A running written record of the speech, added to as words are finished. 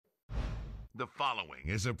The following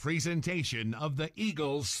is a presentation of the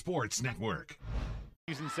Eagles Sports Network.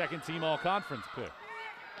 Season second team all-conference pick.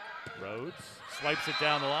 Rhodes swipes it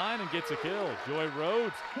down the line and gets a kill. Joy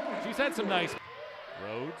Rhodes, she's had some nice.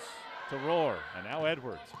 Rhodes to Roar, and now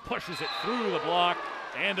Edwards pushes it through the block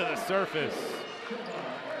and to the surface.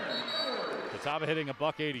 Catawba hitting a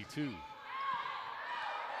 .182.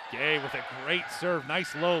 Gay with a great serve,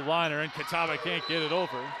 nice low liner, and Catawba can't get it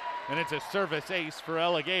over. And it's a service ace for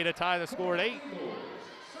Ella Gay to tie the score at 8.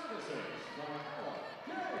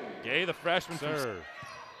 Gay, the freshman, serve.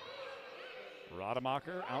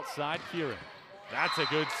 Rademacher outside Kieran. That's a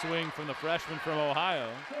good swing from the freshman from Ohio.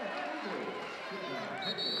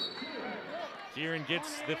 Kieran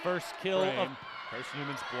gets the first kill of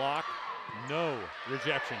Carson-Newman's block. No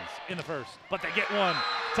rejections in the first, but they get one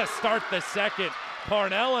to start the second.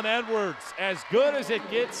 Parnell and Edwards, as good as it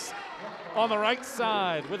gets on the right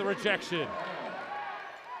side with a rejection.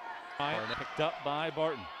 Picked up by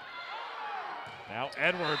Barton. Now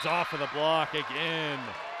Edwards off of the block again.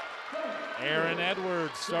 Erin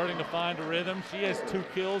Edwards starting to find a rhythm. She has 2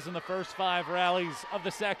 kills in the first 5 rallies of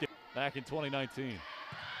the second back in 2019.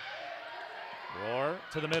 Roar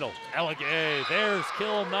to the middle. Ella Gay, there's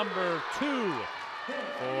kill number 2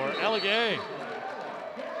 for Ella Gay.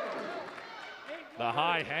 The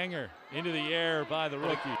high hanger into the air by the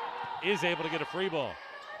rookie is able to get a free ball.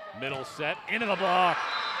 Middle set into the block.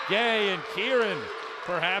 Gay and Kieran,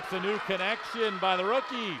 perhaps a new connection by the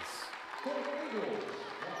rookies.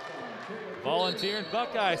 Volunteering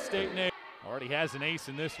Buckeye State name. Already has an ace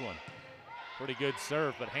in this one. Pretty good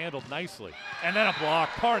serve, but handled nicely. And then a block.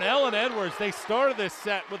 Parnell and Edwards, they started this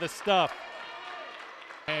set with a stuff.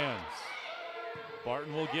 Hands.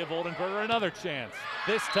 Barton will give Oldenburger another chance.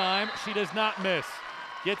 This time, she does not miss.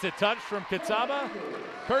 Gets a touch from Catawba.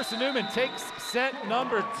 Carson-Newman takes set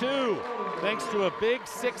number 2, thanks to a big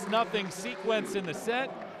 6-0 sequence in the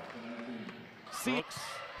set. Brooks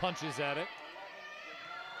punches at it.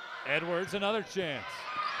 Edwards, another chance.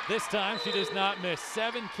 This time, she does not miss.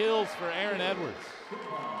 7 kills for Erin Edwards.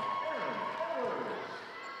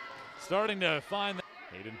 Starting to find that.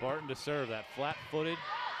 Hayden Barton to serve that flat-footed.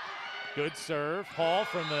 Good serve. Hall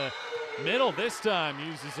from the middle this time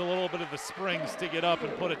uses a little bit of the springs to get up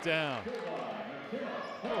and put it down.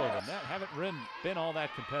 Oh, that haven't been all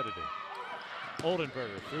that competitive.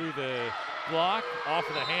 Oldenburger through the block, off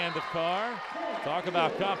of the hand of Carr. Talk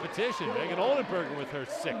about competition. Megan Oldenburger with her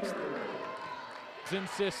 6th. In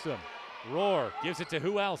system. Roar gives it to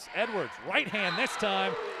who else? Edwards, right hand this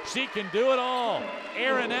time. She can do it all.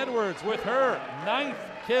 Erin Edwards with her 9th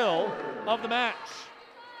kill of the match.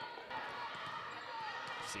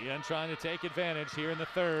 Cian trying to take advantage here in the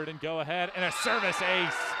 3rd and go ahead, and a service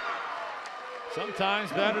ace. Sometimes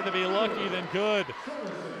better to be lucky than good.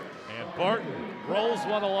 And Barton rolls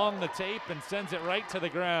one along the tape and sends it right to the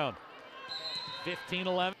ground.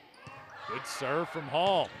 15-11. Good serve from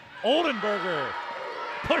Hall. Oldenburger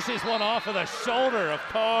pushes one off of the shoulder of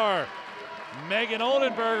Carr. Megan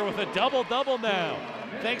Oldenburger with a double-double now,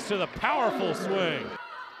 thanks to the powerful swing.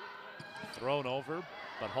 Thrown over,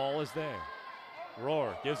 but Hall is there.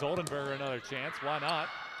 Roar gives Oldenburger another chance. Why not?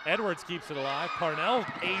 Edwards keeps it alive. Parnell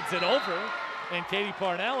aids it over, and Katie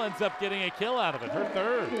Parnell ends up getting a kill out of it, her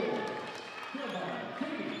 3rd.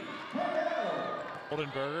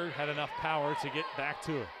 Oldenburger had enough power to get back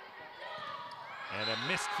to her. And a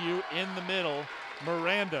miscue in the middle.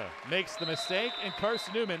 Miranda makes the mistake, and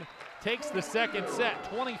Carson-Newman takes the second set,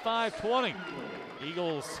 25-20.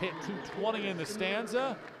 Eagles hit 220 in the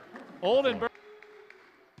stanza. Oldenburger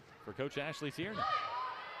for Coach Ashley Tierney.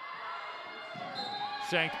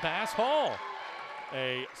 Shanked pass, Hall.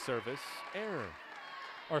 A service error,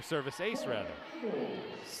 or service ace rather.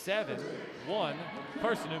 7-1,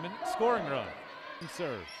 Carson-Newman scoring run.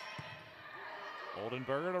 Serve.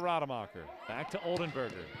 Oldenburger to Rademacher. Back to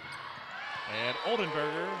Oldenburger. And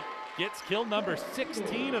Oldenburger gets kill number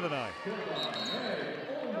 16 of the night.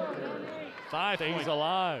 5 stays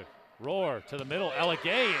alive. Roar to the middle. Ella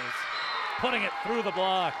Gay is putting it through the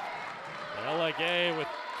block. Ella Gay with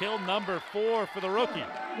kill number 4 for the rookie.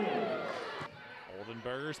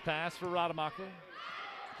 Oldenburger's pass for Rademacher.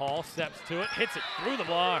 Hall steps to it, hits it through the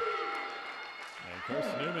block. And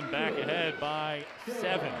Carson-Newman back ahead by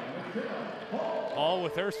 7. Hall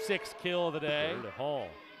with her 6th kill of the day. To Hall.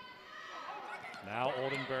 Now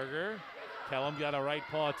Oldenburger. Kellum got a right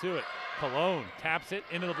paw to it. Cologne taps it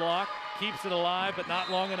into the block, keeps it alive, but not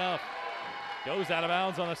long enough. Goes out of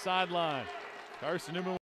bounds on the sideline. Carson-Newman